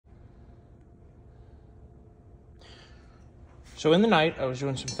So in the night, I was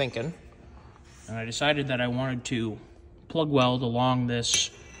doing some thinking, and I decided that I wanted to plug weld along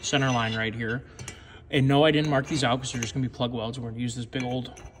this center line right here. And no, I didn't mark these out because they're just gonna be plug welds. We're gonna use this big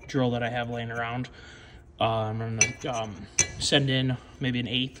old drill that I have laying around. I'm gonna send in maybe an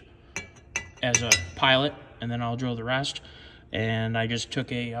 1/8 as a pilot, and then I'll drill the rest. And I just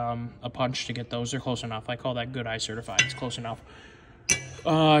took a punch to get those. They're close enough. I call that good eye certified. It's close enough.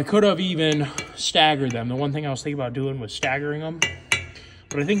 I could have even staggered them. The one thing I was thinking about doing was staggering them,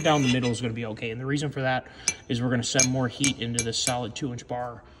 but I think down the middle is going to be okay. And the reason for that is we're going to send more heat into this solid 2-inch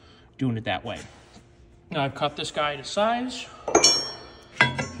bar doing it that way. Now I've cut this guy to size.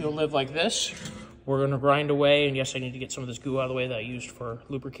 He'll live like this. We're going to grind away, and yes, I need to get some of this goo out of the way that I used for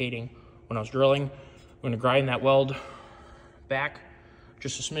lubricating when I was drilling. I'm going to grind that weld back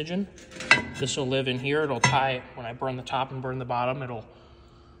just a smidgen. This will live in here. It'll tie when I burn the top and burn the bottom. It'll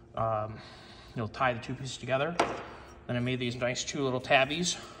tie the two pieces together. Then I made these nice 2 little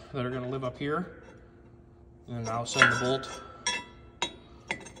tabbies that are going to live up here. And I'll send the bolt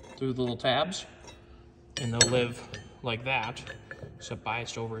through the little tabs, and they'll live like that, except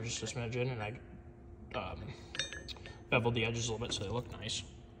biased over just a smidgen, and I beveled the edges a little bit so they look nice.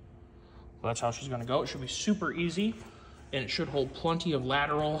 Well, that's how she's going to go. It should be super easy, and it should hold plenty of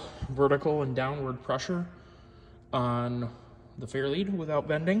lateral, vertical, and downward pressure on the fairlead without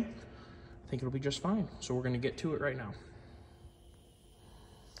bending. I think it'll be just fine. So we're going to get to it right now.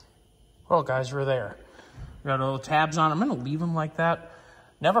 Well, guys, we're there. We got little tabs on. I'm going to leave them like that.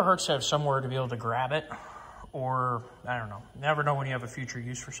 Never hurts to have somewhere to be able to grab it, or I don't know. Never know when you have a future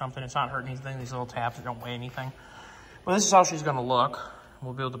use for something. It's not hurting anything. These little tabs that don't weigh anything. Well, this is how she's going to look.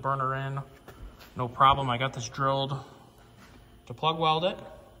 We'll be able to burn her in. No problem. I got this drilled to plug weld it.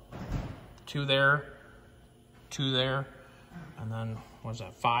 2 there, 2 there, and then what is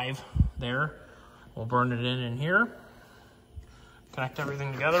that, 5 there. We'll burn it in here. Connect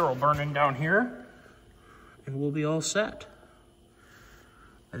everything together. We'll burn in down here, and we'll be all set.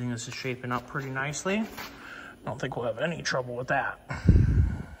 I think this is shaping up pretty nicely. I don't think we'll have any trouble with that.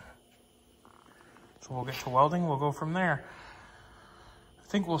 So we'll get to welding. We'll go from there. I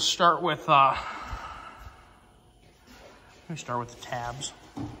think we'll start with the tabs,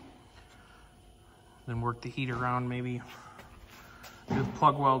 then work the heat around, maybe do the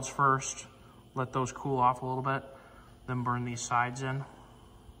plug welds first, let those cool off a little bit, then burn these sides in.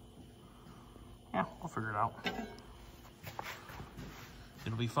 Yeah, we'll figure it out.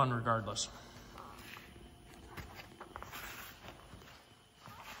 It'll be fun regardless.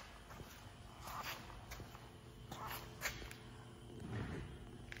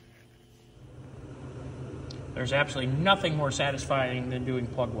 There's absolutely nothing more satisfying than doing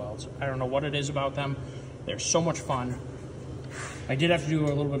plug welds. I don't know what it is about them. They're so much fun. I did have to do a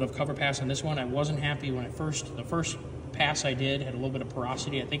little bit of cover pass on this one. I wasn't happy when the first pass I did had a little bit of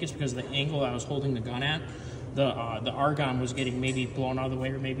porosity. I think it's because of the angle I was holding the gun at. The argon was getting maybe blown out of the way,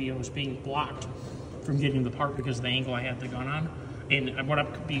 or maybe it was being blocked from getting the part because of the angle I had the gun on. And what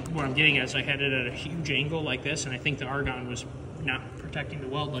I'm getting at is I had it at a huge angle like this, and I think the argon was not protecting the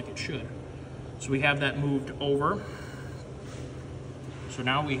weld like it should. So we have that moved over. So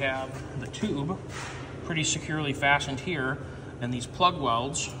now we have the tube pretty securely fastened here, and these plug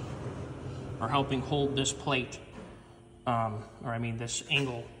welds are helping hold this plate, this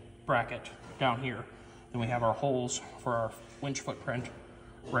angle bracket down here. Then we have our holes for our winch footprint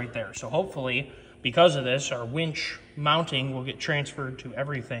right there. So hopefully, because of this, our winch mounting will get transferred to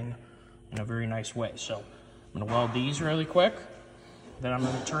everything in a very nice way. So I'm gonna weld these really quick. Then I'm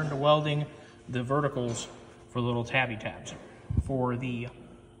gonna turn to welding the verticals for little tabby tabs for the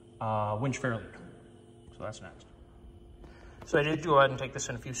winch fairlead. So that's next. So I did go ahead and take this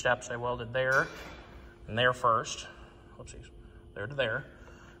in a few steps. I welded there and there first. Whoopsies. There to there.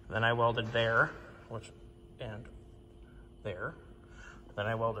 Then I welded there, and there. Then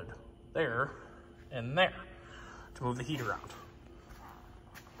I welded there and there to move the heat around.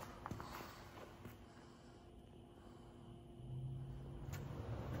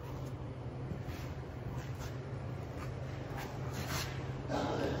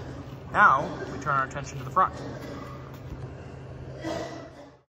 Now, we turn our attention to the front.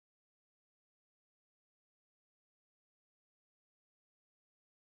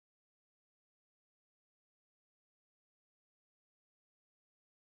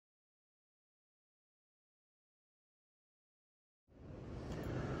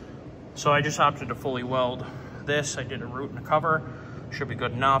 So I just opted to fully weld this. I did a root and a cover. Should be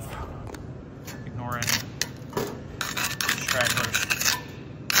good enough. Ignore any stragglers.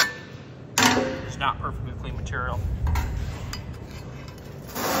 It's not perfectly clean material.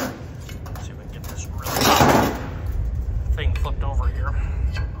 Let's see if I can get this really thing flipped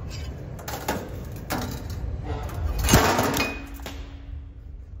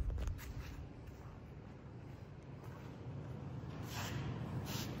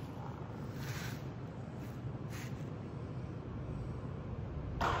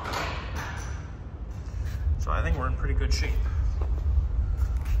So I think we're in pretty good shape.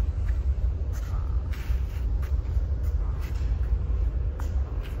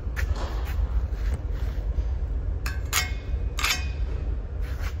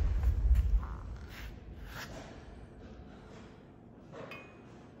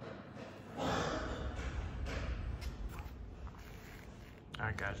 All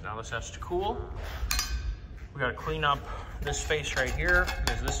right, guys, now this has to cool. We got to clean up this face right here,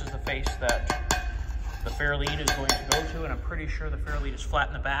 because this is the face that the fairlead is going to go to, and I'm pretty sure the fairlead is flat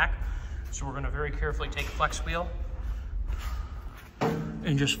in the back. So we're going to very carefully take a flex wheel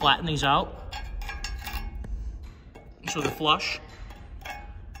and just flatten these out so they're flush.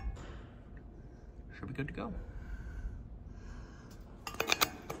 Should be good to go.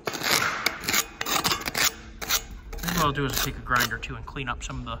 What I'll do is take a grinder too and clean up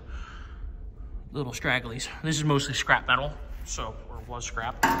some of the little stragglies. This is mostly scrap metal, or was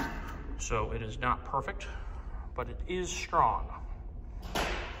scrap, so it is not perfect, but it is strong.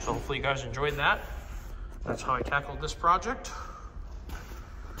 So hopefully you guys enjoyed that. That's how I tackled this project.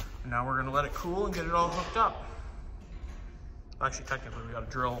 And now we're gonna let it cool and get it all hooked up. Actually, technically we gotta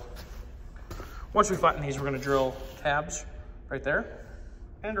drill. Once we flatten these, we're gonna drill tabs right there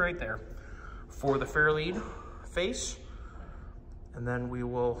and right there for the fairlead face, and then we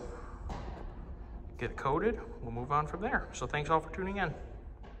will get coated. We'll move on from there. So thanks all for tuning in.